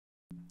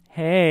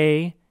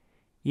Hey,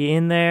 you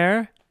in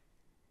there?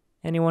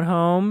 Anyone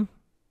home?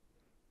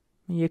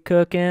 You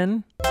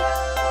cooking?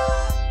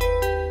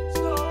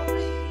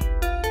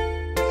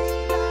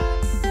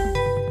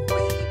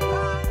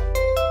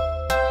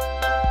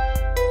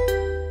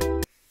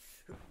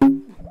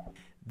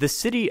 The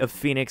city of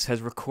Phoenix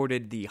has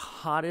recorded the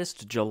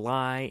hottest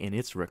July in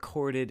its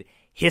recorded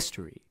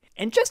history.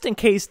 And just in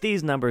case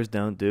these numbers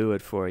don't do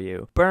it for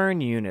you,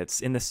 burn units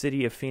in the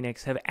city of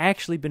Phoenix have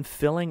actually been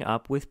filling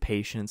up with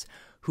patients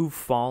who've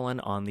fallen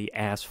on the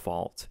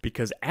asphalt,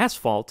 because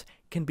asphalt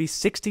can be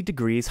 60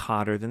 degrees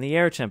hotter than the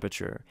air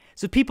temperature.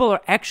 So people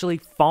are actually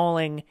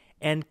falling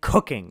and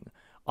cooking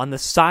on the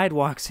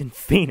sidewalks in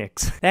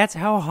Phoenix. That's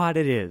how hot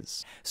it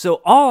is.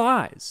 So all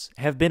eyes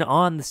have been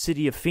on the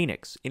city of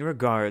Phoenix in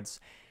regards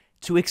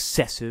to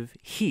excessive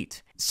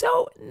heat.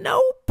 So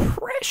no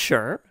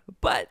pressure,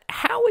 but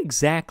how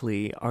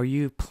exactly are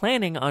you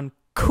planning on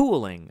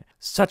cooling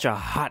such a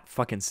hot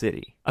fucking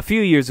city? A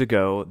few years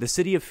ago, the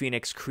city of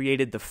Phoenix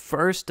created the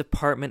first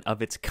department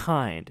of its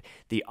kind,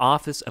 the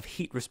Office of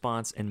Heat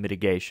Response and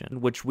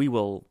Mitigation, which we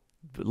will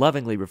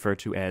lovingly refer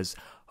to as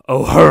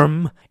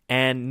OHRM,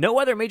 and no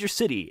other major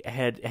city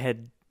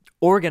had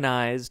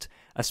organized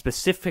a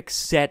specific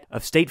set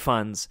of state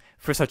funds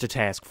for such a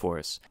task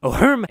force.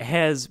 OHRM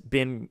has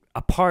been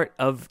a part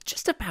of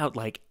just about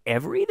like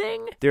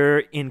everything. They're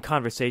in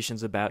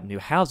conversations about new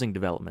housing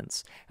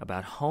developments,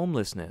 about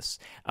homelessness,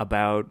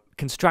 about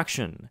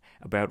construction,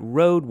 about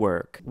road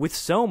work. With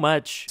so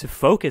much to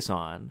focus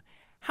on,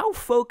 how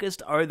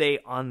focused are they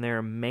on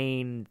their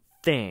main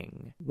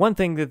thing? One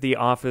thing that the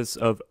office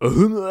of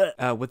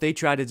what they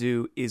try to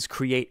do is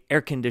create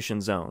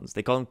air-conditioned zones.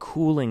 They call them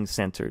cooling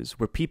centers,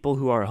 where people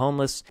who are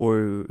homeless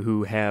or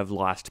who have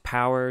lost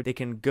power, they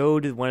can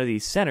go to one of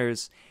these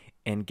centers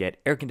and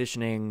get air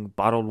conditioning,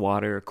 bottled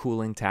water,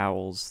 cooling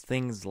towels,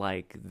 things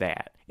like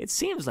that. It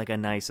seems like a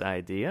nice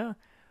idea,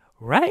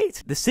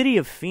 right? The city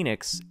of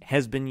Phoenix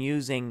has been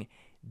using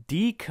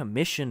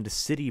decommissioned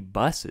city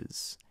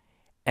buses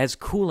as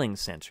cooling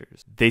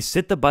centers. They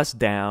sit the bus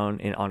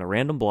down on a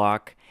random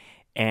block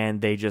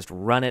and they just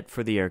run it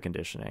for the air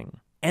conditioning.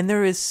 And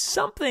there is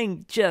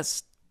something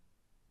just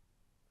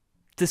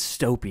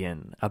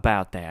dystopian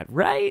about that,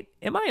 right?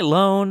 Am I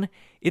alone?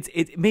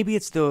 Maybe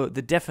it's the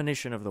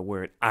definition of the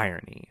word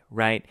irony,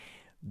 right?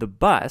 The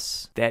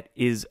bus that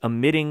is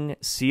emitting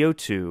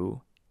CO2,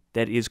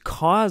 that is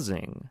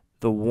causing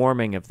the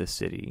warming of the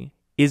city,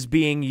 is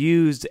being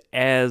used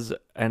as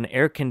an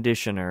air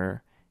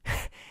conditioner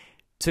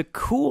to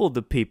cool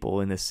the people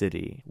in the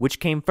city.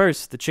 Which came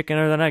first, the chicken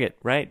or the nugget,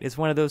 right? It's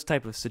one of those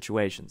type of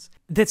situations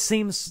that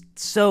seems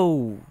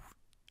so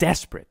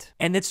desperate.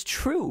 And it's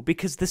true,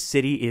 because the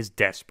city is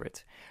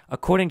desperate.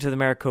 According to the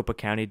Maricopa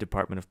County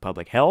Department of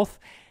Public Health,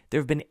 there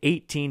have been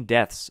 18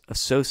 deaths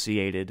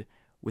associated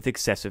with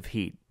excessive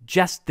heat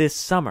just this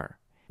summer.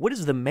 What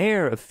does the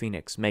mayor of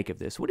Phoenix make of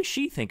this? What does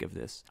she think of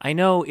this? I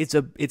know it's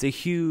a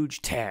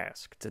huge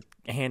task to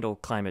handle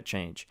climate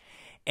change.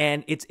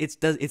 And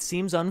it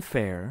seems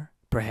unfair,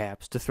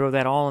 perhaps, to throw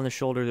that all on the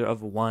shoulders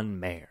of one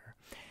mayor.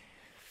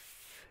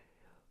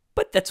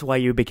 But that's why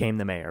you became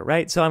the mayor,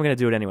 right? So I'm going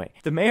to do it anyway.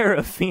 The mayor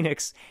of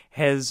Phoenix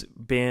has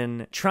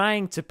been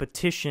trying to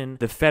petition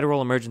the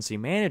Federal Emergency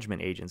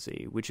Management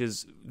Agency, which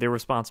is, they're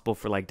responsible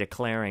for like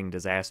declaring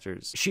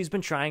disasters. She's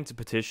been trying to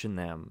petition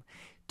them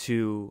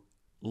to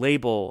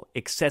label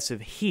excessive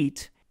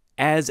heat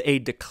as a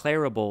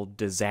declarable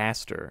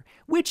disaster,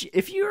 which,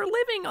 if you're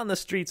living on the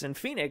streets in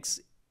Phoenix,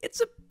 it's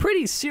a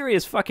pretty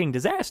serious fucking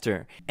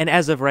disaster. And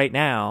as of right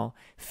now,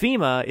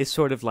 FEMA is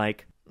sort of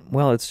like,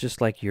 well, it's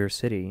just like your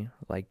city.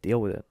 Like, deal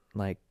with it.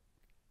 Like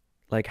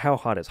how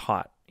hot is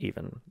hot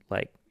even?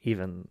 Like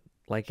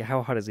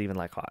how hot is even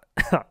like hot?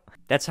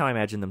 That's how I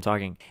imagine them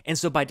talking. And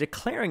so by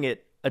declaring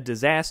it a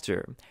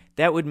disaster,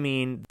 that would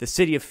mean the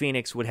city of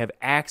Phoenix would have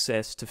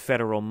access to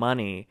federal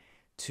money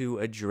to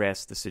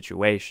address the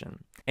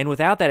situation. And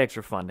without that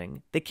extra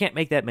funding, they can't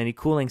make that many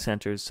cooling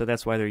centers, so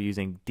that's why they're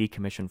using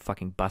decommissioned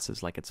fucking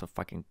buses like it's a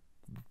fucking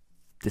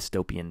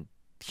dystopian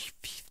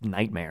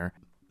nightmare.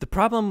 The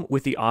problem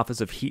with the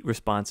Office of Heat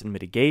Response and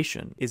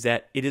Mitigation is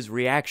that it is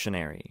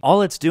reactionary.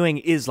 All it's doing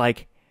is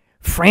like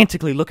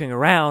frantically looking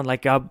around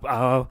like,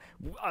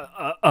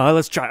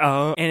 let's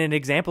try. And an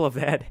example of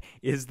that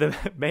is the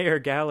Mayor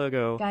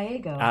Gallego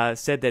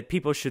said that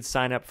people should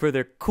sign up for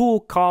their Cool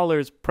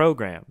Callers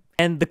program.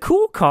 And the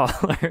Cool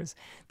Callers,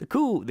 the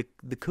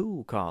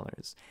Cool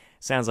Callers,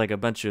 sounds like a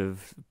bunch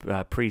of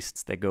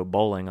priests that go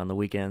bowling on the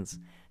weekends.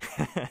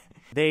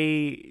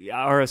 They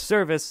are a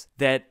service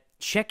that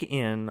check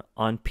in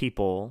on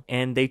people,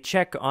 and they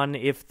check on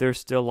if they're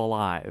still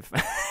alive.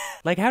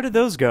 Like, how did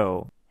those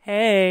go?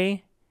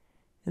 Hey,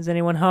 is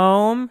anyone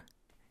home?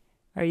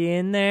 Are you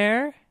in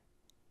there?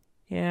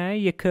 Yeah,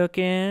 you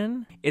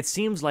cooking? It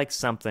seems like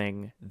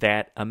something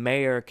that a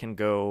mayor can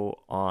go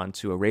on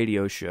to a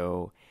radio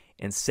show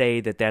and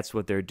say that that's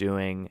what they're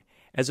doing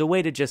as a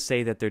way to just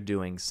say that they're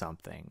doing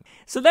something.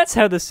 So that's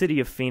how the city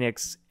of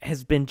Phoenix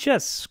has been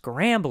just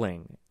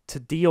scrambling to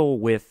deal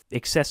with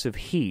excessive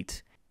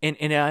heat And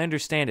I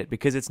understand it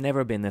because it's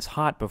never been this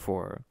hot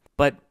before.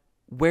 But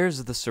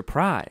where's the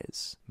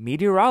surprise?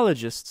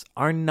 Meteorologists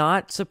are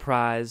not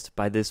surprised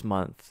by this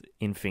month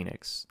in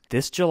Phoenix.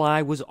 This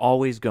July was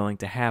always going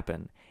to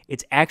happen.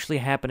 It's actually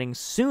happening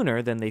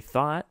sooner than they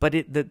thought, but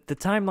the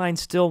timeline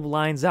still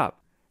lines up.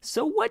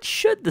 So what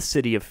should the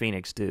city of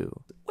Phoenix do?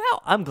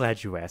 Well, I'm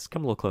glad you asked.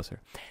 Come a little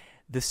closer.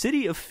 The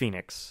city of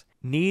Phoenix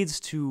needs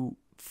to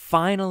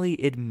finally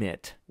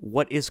admit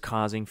what is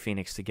causing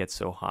Phoenix to get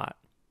so hot.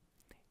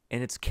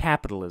 And it's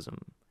capitalism.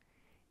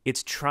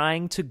 It's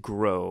trying to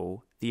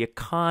grow the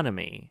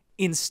economy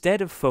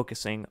instead of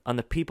focusing on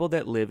the people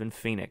that live in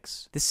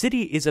Phoenix. The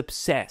city is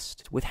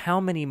obsessed with how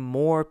many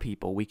more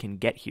people we can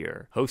get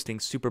here, hosting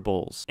Super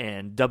Bowls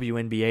and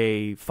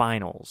WNBA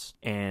finals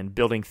and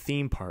building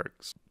theme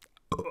parks.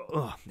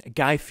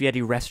 Guy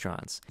Fieri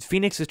restaurants.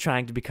 Phoenix is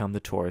trying to become the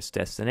tourist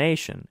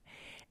destination.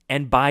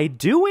 And by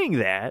doing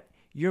that,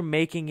 you're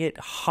making it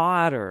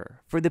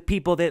hotter for the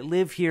people that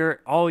live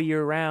here all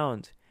year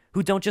round,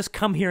 who don't just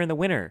come here in the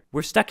winter.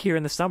 We're stuck here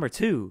in the summer,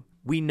 too.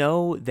 We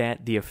know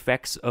that the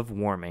effects of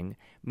warming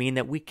mean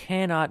that we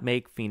cannot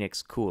make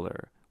Phoenix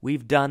cooler.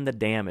 We've done the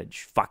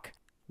damage. Fuck.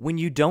 When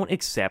you don't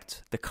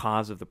accept the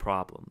cause of the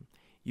problem,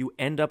 you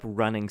end up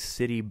running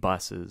city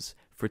buses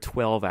for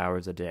 12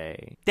 hours a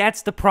day.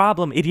 That's the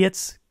problem,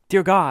 idiots.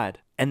 Dear God.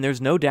 And there's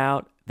no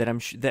doubt that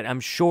I'm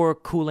sure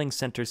cooling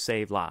centers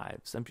save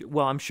lives.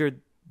 I'm sure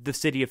the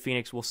city of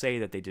Phoenix will say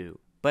that they do.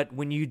 But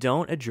when you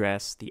don't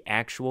address the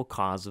actual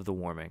cause of the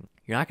warming,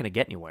 you're not going to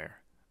get anywhere.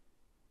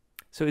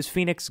 So is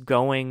Phoenix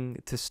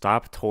going to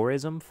stop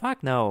tourism?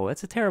 Fuck no,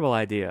 that's a terrible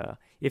idea.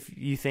 If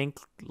you think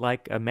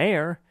like a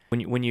mayor,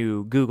 when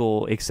you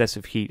Google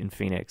excessive heat in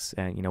Phoenix,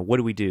 and what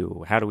do we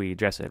do? How do we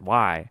address it?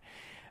 Why?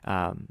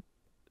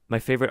 My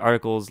favorite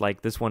articles,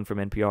 like this one from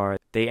NPR,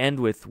 they end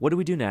with, what do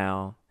we do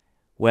now?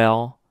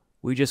 Well,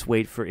 we just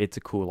wait for it to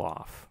cool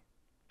off.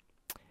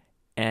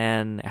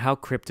 And how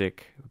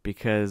cryptic,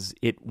 because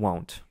it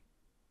won't.